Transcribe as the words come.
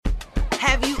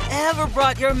Have you ever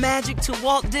brought your magic to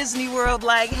Walt Disney World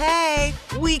like, hey,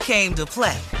 we came to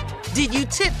play? Did you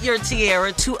tip your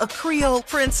tiara to a Creole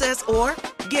princess or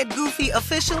get goofy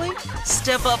officially?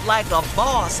 Step up like a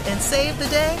boss and save the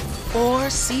day? Or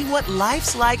see what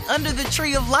life's like under the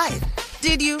tree of life?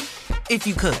 Did you? If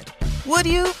you could. Would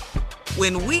you?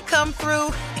 When we come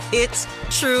through, it's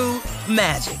true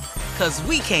magic. 'Cause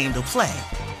we came to play.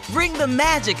 Bring the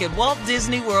magic at Walt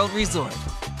Disney World Resort.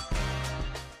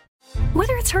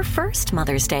 Whether it's her first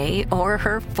Mother's Day or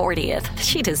her 40th,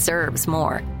 she deserves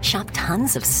more. Shop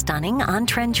tons of stunning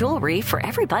on-trend jewelry for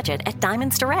every budget at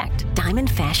Diamonds Direct. Diamond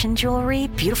fashion jewelry,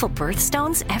 beautiful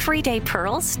birthstones, everyday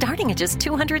pearls starting at just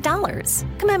 $200.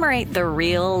 Commemorate the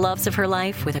real loves of her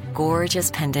life with a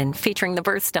gorgeous pendant featuring the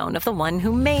birthstone of the one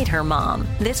who made her mom.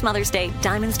 This Mother's Day,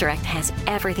 Diamonds Direct has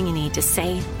everything you need to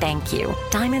say thank you.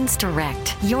 Diamonds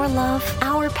Direct. Your love,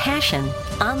 our passion.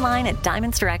 Online at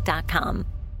diamondsdirect.com.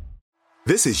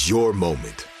 This is your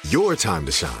moment, your time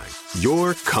to shine,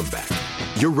 your comeback.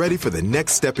 You're ready for the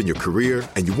next step in your career,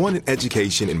 and you want an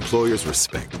education employers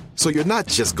respect. So you're not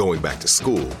just going back to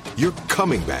school, you're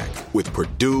coming back with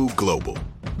Purdue Global.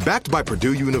 Backed by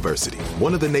Purdue University,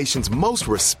 one of the nation's most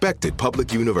respected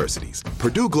public universities,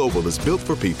 Purdue Global is built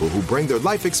for people who bring their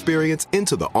life experience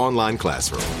into the online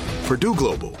classroom. Purdue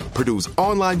Global, Purdue's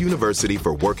online university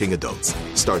for working adults.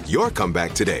 Start your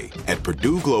comeback today at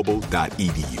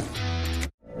purdueglobal.edu.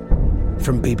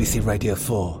 From BBC Radio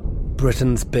 4,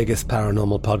 Britain's biggest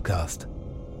paranormal podcast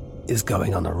is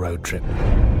going on a road trip.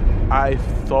 I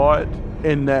thought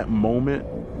in that moment,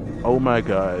 oh my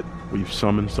God, we've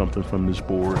summoned something from this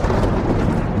board.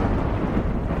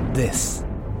 This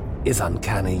is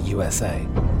Uncanny USA.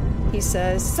 He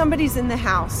says, somebody's in the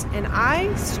house, and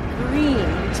I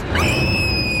screamed.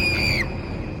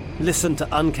 Listen to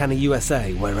Uncanny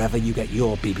USA wherever you get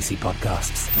your BBC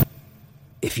podcasts,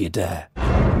 if you dare.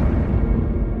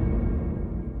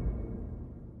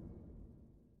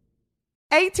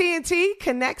 AT&T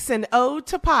connects an ode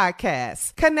to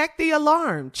podcasts. Connect the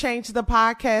alarm. Change the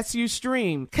podcast you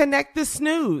stream. Connect the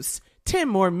snooze. 10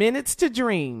 more minutes to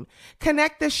dream.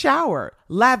 Connect the shower.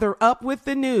 Lather up with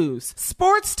the news.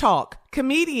 Sports talk,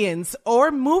 comedians,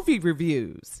 or movie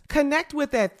reviews. Connect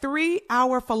with that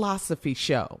 3-hour philosophy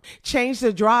show. Change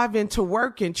the drive into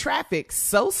work in traffic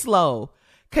so slow.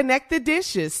 Connect the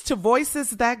dishes to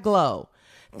voices that glow.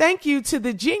 Thank you to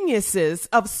the geniuses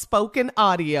of spoken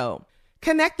audio.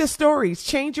 Connect the stories,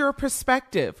 change your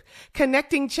perspective.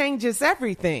 Connecting changes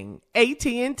everything.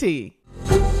 AT&T.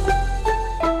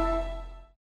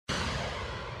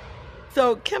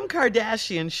 So Kim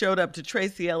Kardashian showed up to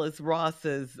Tracee Ellis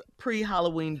Ross's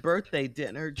pre-Halloween birthday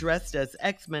dinner dressed as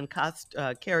X-Men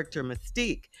character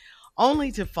Mystique,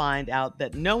 only to find out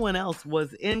that no one else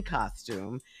was in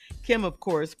costume. Kim, of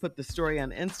course, put the story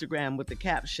on Instagram with the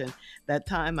caption, "That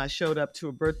time I showed up to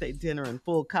a birthday dinner in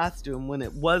full costume when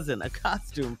it wasn't a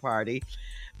costume party."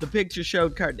 The picture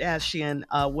showed Kardashian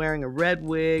wearing a red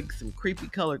wig, some creepy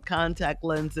colored contact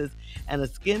lenses, and a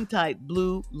skin-tight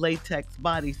blue latex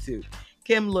bodysuit.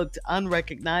 Kim looked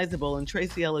unrecognizable, and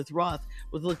Tracee Ellis Ross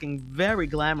was looking very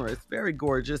glamorous, very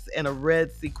gorgeous, in a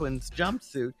red sequins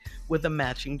jumpsuit with a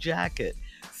matching jacket.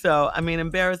 So, I mean,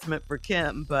 embarrassment for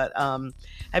Kim, but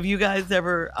have you guys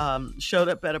ever showed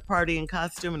up at a party in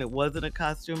costume and it wasn't a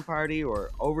costume party,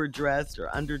 or overdressed or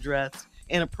underdressed,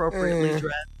 inappropriately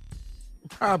dressed?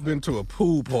 I've been to a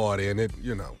pool party, and it,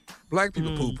 black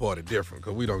people pool party different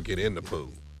because we don't get in the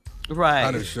pool. Right.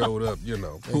 I just showed up,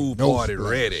 pool party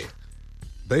ready.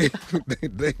 They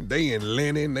in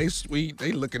linen, they sweet,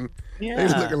 they looking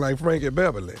like Frankie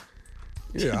Beverly.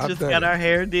 Yeah, just got our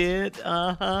hair did.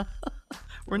 We're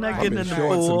not getting in the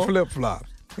shorts pool. and flip flops.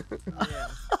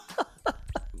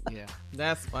 Yeah,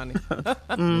 that's funny.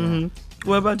 Mm-hmm.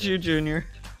 What about you, Junior?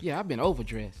 Yeah, I've been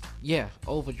overdressed. Yeah,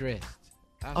 overdressed.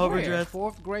 Overdressed?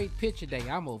 4th grade picture day,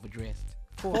 I'm overdressed.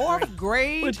 Fourth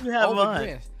grade? What you have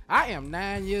overdressed. I am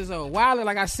 9 years old. Why I look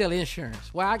like I sell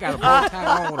insurance? Why I got a bow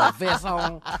tie on with a vest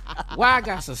on? Why I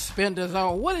got suspenders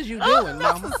on? What is you doing,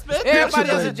 mama? Everybody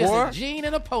else is just a jean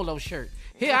and a polo shirt.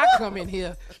 Here I come in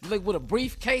here look with a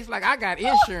briefcase like I got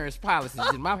insurance policies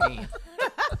in my hand.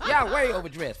 Y'all way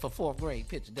overdressed for 4th grade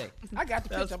picture day. I got the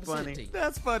picture. I'm funny. to you.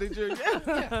 That's funny, Junior.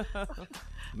 Yeah.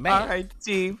 Man, all right,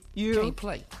 Steve, you can't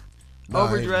play.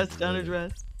 Overdressed,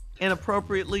 underdressed,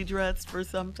 inappropriately dressed for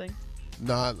something?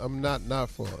 No, I'm not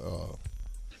for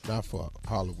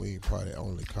Halloween party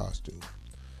only costume.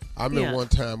 I remember one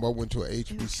time I went to an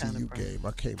HBCU game.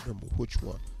 I can't remember which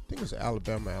one. I think it was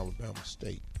Alabama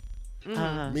State.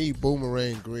 Mm-hmm. Me,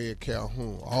 Boomerang, Greg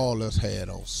Calhoun, all us had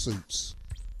on suits.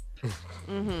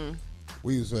 Mm-hmm.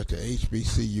 We was at the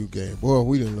HBCU game. Boy,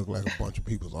 we didn't look like a bunch of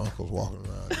people's uncles walking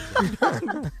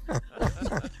around.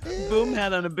 Boom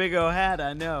had on a big old hat,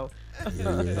 I know.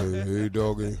 Hey,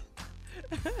 doggy.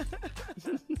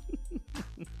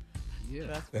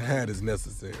 Yeah, the hat is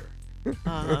necessary.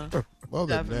 Uh-huh. Well,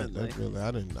 definitely. That's really,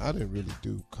 I didn't really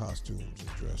do costumes and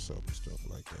dress up and stuff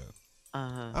like that.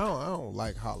 Uh-huh. I don't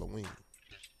like Halloween.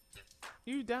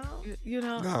 You don't? You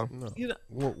don't? No. You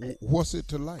don't. What's it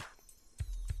to like?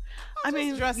 I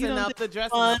mean, dressing up, the dressing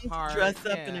fun up part. Dress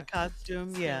up in a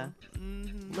costume, yeah.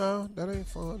 Mm-hmm. No, that ain't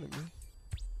fun to me.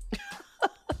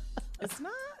 It's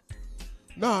not?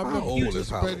 No, I've never old is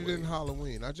participated in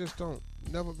Halloween. I just don't.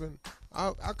 Never been.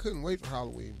 I couldn't wait for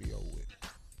Halloween to be over with.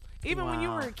 Even when you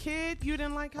were a kid, you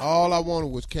didn't like Halloween? All I wanted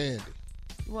was candy.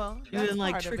 Well, you didn't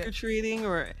like trick-or-treating,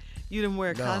 or you didn't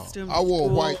wear a costume to I wore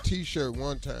school? a white T-shirt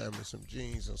one time and some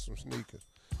jeans and some sneakers.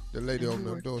 The lady opened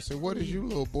the door and said, "What is you,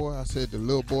 little boy?" I said, "The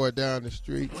little boy down the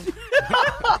street."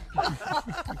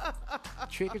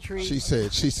 Trick or treat. She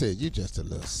said, "You just a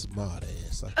little smart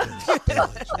ass. I can't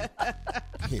stand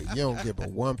you. You don't get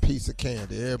but one piece of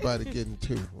candy. Everybody getting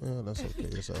two." Well, that's okay.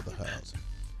 It's other house.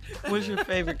 What's your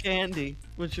favorite candy?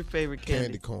 What's your favorite candy?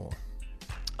 Candy corn.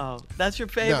 Oh, that's your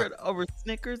favorite over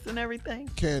Snickers and everything?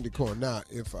 Candy corn. Now,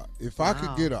 if I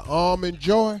could get an Almond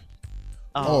Joy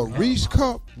or a Reese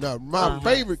Cup. Now, my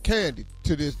favorite candy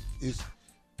to this is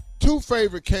two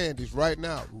favorite candies right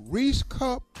now: Reese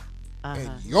Cup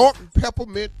and York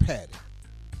Peppermint Patty.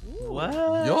 What?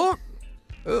 York?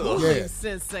 Yeah.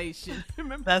 Sensation.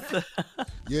 Remember that's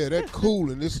yeah, that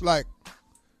cool, and it's like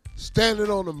standing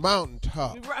on the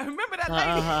mountaintop. Remember that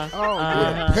lady?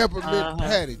 With a peppermint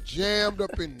patty jammed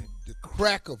up in the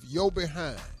crack of your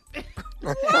behind.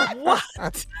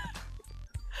 What?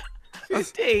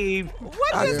 Steve,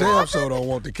 I damn sure don't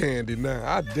want the candy now.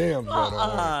 I damn sure don't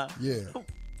want it. Yeah.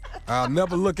 I'll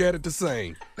never look at it the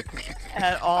same.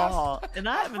 At all. And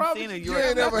I haven't seen a You York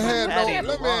ain't never had patty in a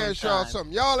let me long ask y'all time.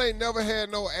 something. Y'all ain't never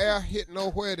had no air hit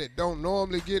nowhere that don't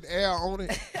normally get air on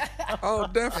it. Oh,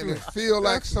 And definitely. it feel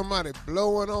like somebody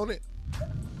blowing on it.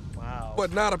 Wow.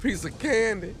 But not a piece of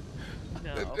candy.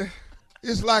 No.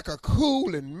 It's like a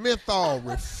cool and menthol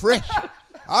refresher.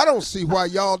 I don't see why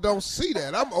y'all don't see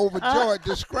that. I'm overjoyed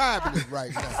describing it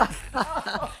right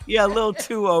now. Yeah, a little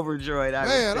too overjoyed.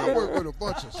 Man, I work with a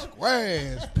bunch of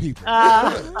squares people.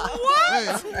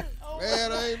 What?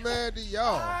 Man, I ain't mad to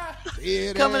y'all.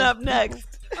 Coming up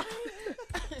next.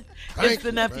 Thank It's the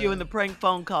you, nephew man. and the prank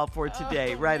phone call for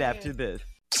today, right after this.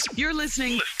 You're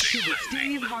listening to the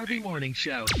Steve Harvey Morning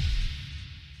Show.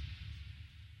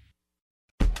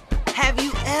 Have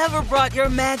you ever brought your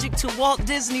magic to Walt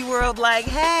Disney World like,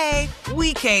 hey,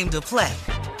 we came to play?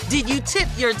 Did you tip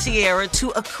your tiara to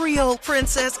a Creole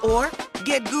princess or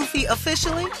get goofy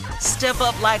officially? Step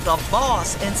up like a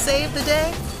boss and save the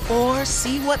day? Or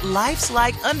see what life's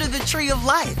like under the tree of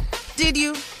life? Did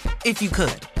you? If you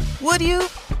could. Would you?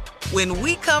 When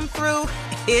we come through,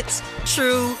 it's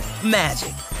true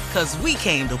magic. 'Cause we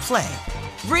came to play.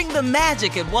 Bring the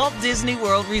magic at Walt Disney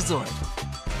World Resort.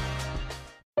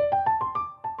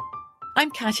 I'm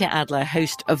Katya Adler,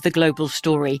 host of The Global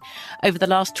Story. Over the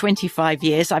last 25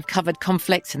 years, I've covered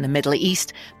conflicts in the Middle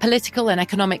East, political and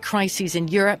economic crises in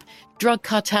Europe, drug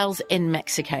cartels in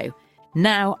Mexico.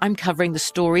 Now I'm covering the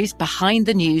stories behind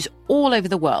the news all over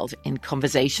the world in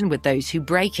conversation with those who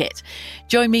break it.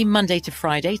 Join me Monday to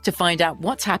Friday to find out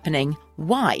what's happening,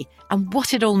 why, and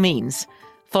what it all means.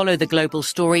 Follow The Global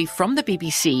Story from the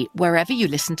BBC wherever you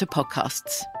listen to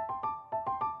podcasts.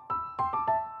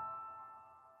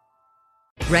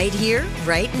 Right here,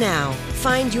 right now.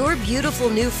 Find your beautiful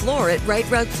new floor at Right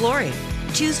Rug Flooring.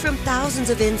 Choose from thousands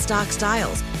of in-stock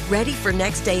styles, ready for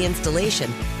next day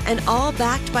installation, and all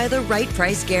backed by the right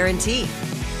price guarantee.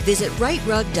 Visit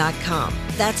rightrug.com.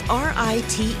 That's RITERUG.com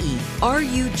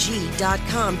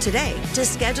today to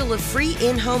schedule a free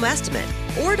in-home estimate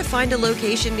or to find a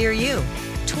location near you.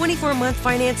 24-month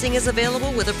financing is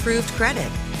available with approved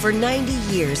credit. For 90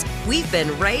 years, we've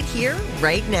been right here,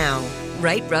 right now.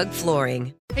 Right Rug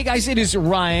Flooring. Hey guys, it is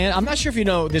Ryan. I'm not sure if you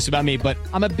know this about me, but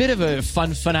I'm a bit of a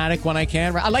fun fanatic when I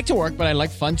can. I like to work, but I like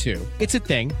fun too. It's a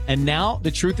thing. And now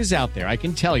the truth is out there. I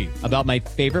can tell you about my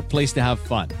favorite place to have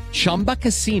fun. Chumba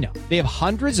Casino. They have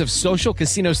hundreds of social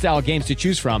casino style games to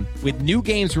choose from with new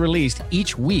games released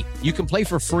each week. You can play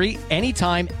for free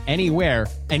anytime, anywhere.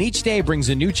 And each day brings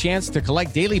a new chance to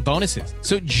collect daily bonuses.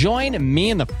 So join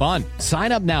me in the fun.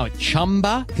 Sign up now at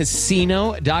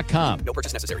ChumbaCasino.com. No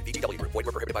purchase necessary. VGW Group. Void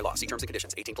where prohibited by law. See terms and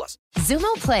conditions. 18+.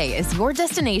 Xumo Play is your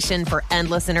destination for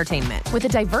endless entertainment. With a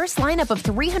diverse lineup of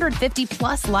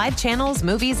 350-plus live channels,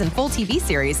 movies, and full TV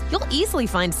series, you'll easily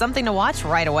find something to watch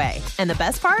right away. And the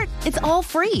best part? It's all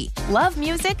free. Love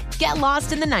music? Get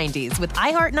lost in the 90s with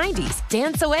iHeart 90s.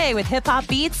 Dance away with hip-hop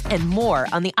beats and more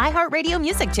on the iHeartRadio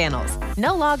music channels.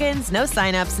 No logins, no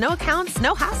signups, no accounts,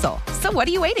 no hassle. So what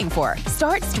are you waiting for?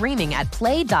 Start streaming at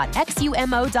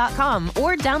play.xumo.com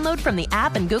or download from the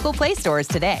app and Google Play stores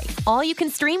today. All you can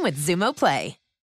stream with Xumo Play.